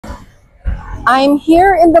I'm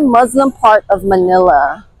here in the Muslim part of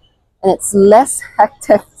Manila, and it's less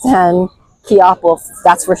hectic than Quiapo,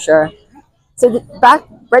 that's for sure. So back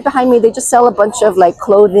right behind me, they just sell a bunch of like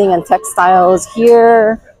clothing and textiles.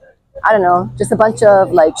 Here, I don't know, just a bunch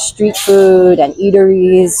of like street food and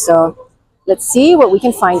eateries. So let's see what we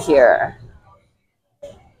can find here.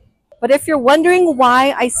 But if you're wondering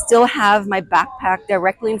why I still have my backpack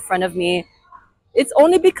directly in front of me, it's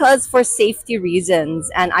only because for safety reasons,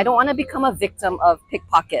 and I don't want to become a victim of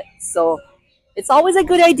pickpockets. So it's always a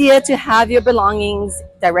good idea to have your belongings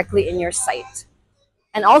directly in your sight.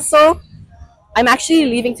 And also, I'm actually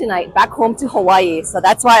leaving tonight back home to Hawaii. So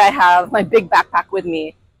that's why I have my big backpack with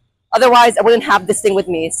me. Otherwise, I wouldn't have this thing with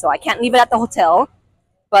me. So I can't leave it at the hotel.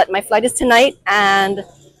 But my flight is tonight, and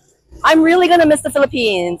I'm really going to miss the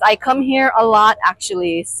Philippines. I come here a lot,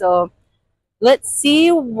 actually. So let's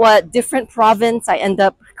see what different province I end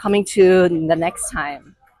up coming to the next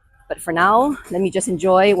time. But for now, let me just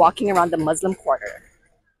enjoy walking around the Muslim Quarter.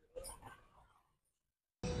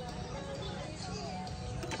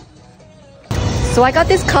 So I got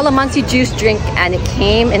this calamansi juice drink and it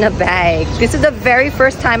came in a bag. This is the very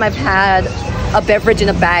first time I've had a beverage in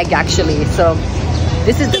a bag, actually. So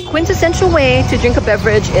this is the quintessential way to drink a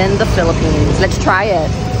beverage in the Philippines. Let's try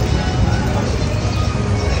it.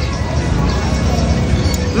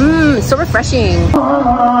 Mmm, so refreshing.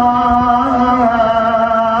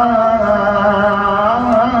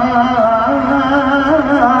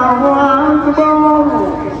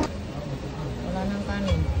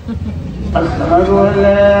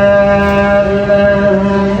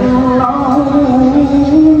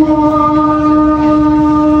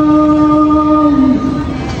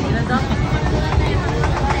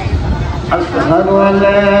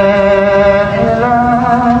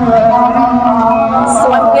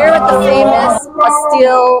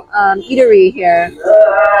 Eatery here,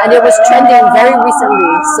 and it was trending very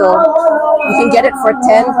recently, so you can get it for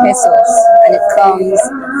 10 pesos and it comes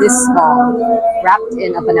this small, wrapped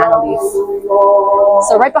in a banana leaf.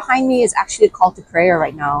 So right behind me is actually a call to prayer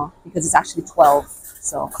right now because it's actually 12,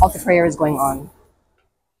 so call to prayer is going on.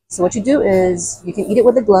 So what you do is you can eat it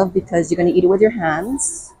with a glove because you're going to eat it with your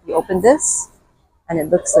hands. You open this and it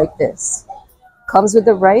looks like this. Comes with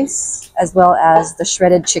the rice as well as the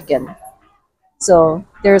shredded chicken. So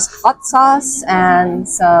there's hot sauce and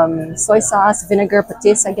some soy sauce, vinegar,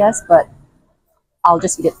 patis, I guess, but I'll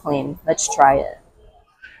just eat it plain. Let's try it.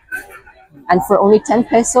 And for only 10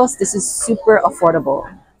 pesos, this is super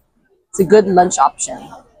affordable. It's a good lunch option.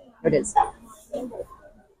 Here it is.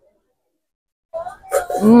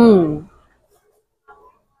 Mmm.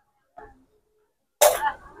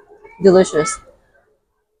 Delicious.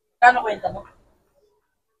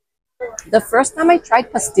 The first time I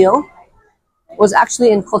tried pastil was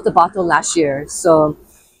actually in Cotabato last year. So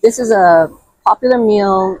this is a popular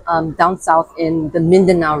meal down south in the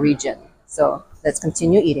Mindanao region. So let's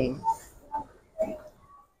continue eating.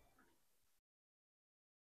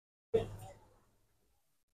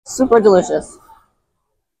 Super delicious.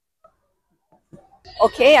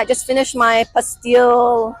 Okay, I just finished my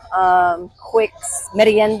pastil quick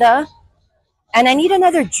merienda. And I need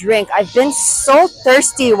another drink. I've been so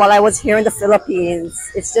thirsty while I was here in the Philippines.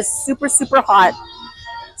 It's just super, super hot.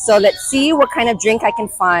 So let's see what kind of drink I can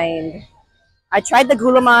find. I tried the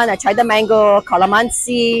gulaman, I tried the mango,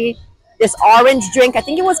 calamansi, this orange drink. I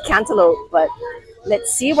think it was cantaloupe, but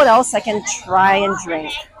let's see what else I can try and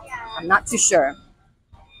drink. I'm not too sure.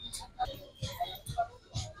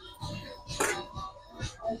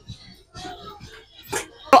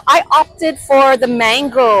 So I opted for the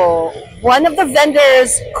mango. One of the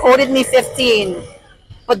vendors quoted me 15,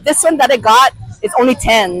 but this one that I got is only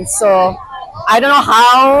 10. So I don't know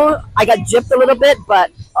how I got gypped a little bit,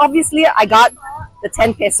 but obviously I got the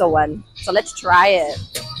 10 peso one. So let's try it.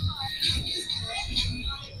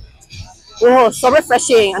 Oh, so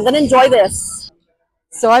refreshing. I'm gonna enjoy this.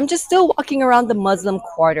 So I'm just still walking around the Muslim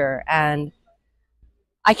Quarter, and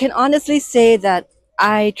I can honestly say that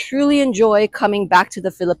I truly enjoy coming back to the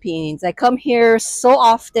Philippines. I come here so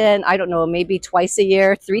often, I don't know, maybe twice a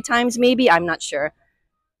year, 3 times maybe, I'm not sure.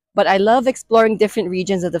 But I love exploring different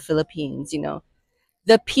regions of the Philippines, you know.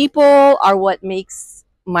 The people are what makes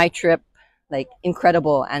my trip like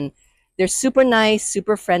incredible, and they're super nice,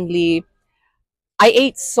 super friendly. I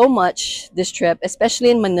ate so much this trip, especially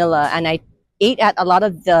in Manila, and I ate at a lot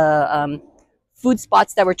of the food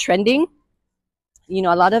spots that were trending. You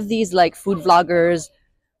know, a lot of these like food vloggers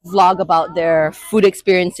vlog about their food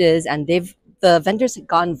experiences, and the vendors have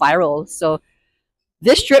gone viral. So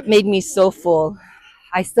this trip made me so full.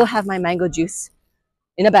 I still have my mango juice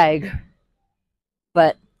in a bag,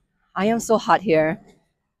 but I am so hot here.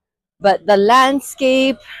 But the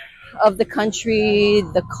landscape of the country,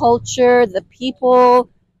 the culture, the people,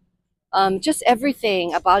 just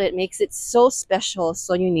everything about it makes it so special,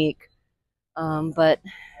 so unique. But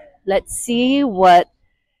let's see what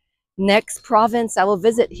next province I will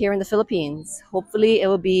visit here in the Philippines. Hopefully, it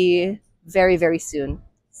will be very, very soon.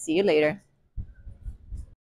 See you later.